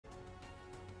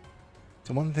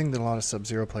So one thing that a lot of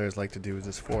Sub-Zero players like to do is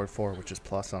this forward 4, which is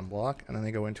plus on block, and then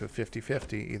they go into a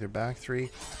 50-50, either back 3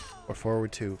 or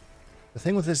forward 2. The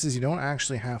thing with this is you don't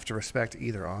actually have to respect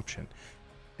either option.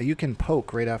 You can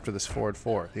poke right after this forward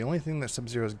 4. The only thing that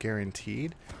Sub-Zero is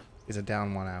guaranteed is a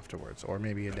down 1 afterwards, or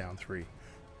maybe a down 3.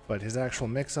 But his actual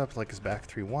mix-up, like his back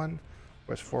 3-1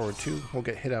 or his forward 2, will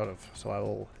get hit out of. So I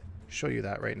will show you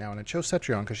that right now. And it shows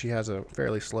Cetrion because she has a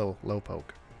fairly slow low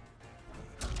poke.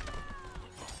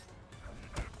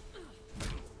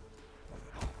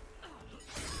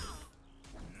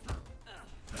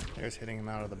 There's hitting him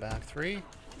out of the back 3.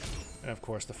 And of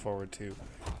course the forward 2.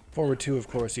 Forward 2, of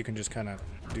course, you can just kind of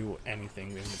do anything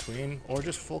in between, or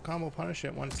just full combo punish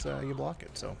it once you block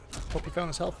it. So, hope you found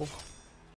this helpful.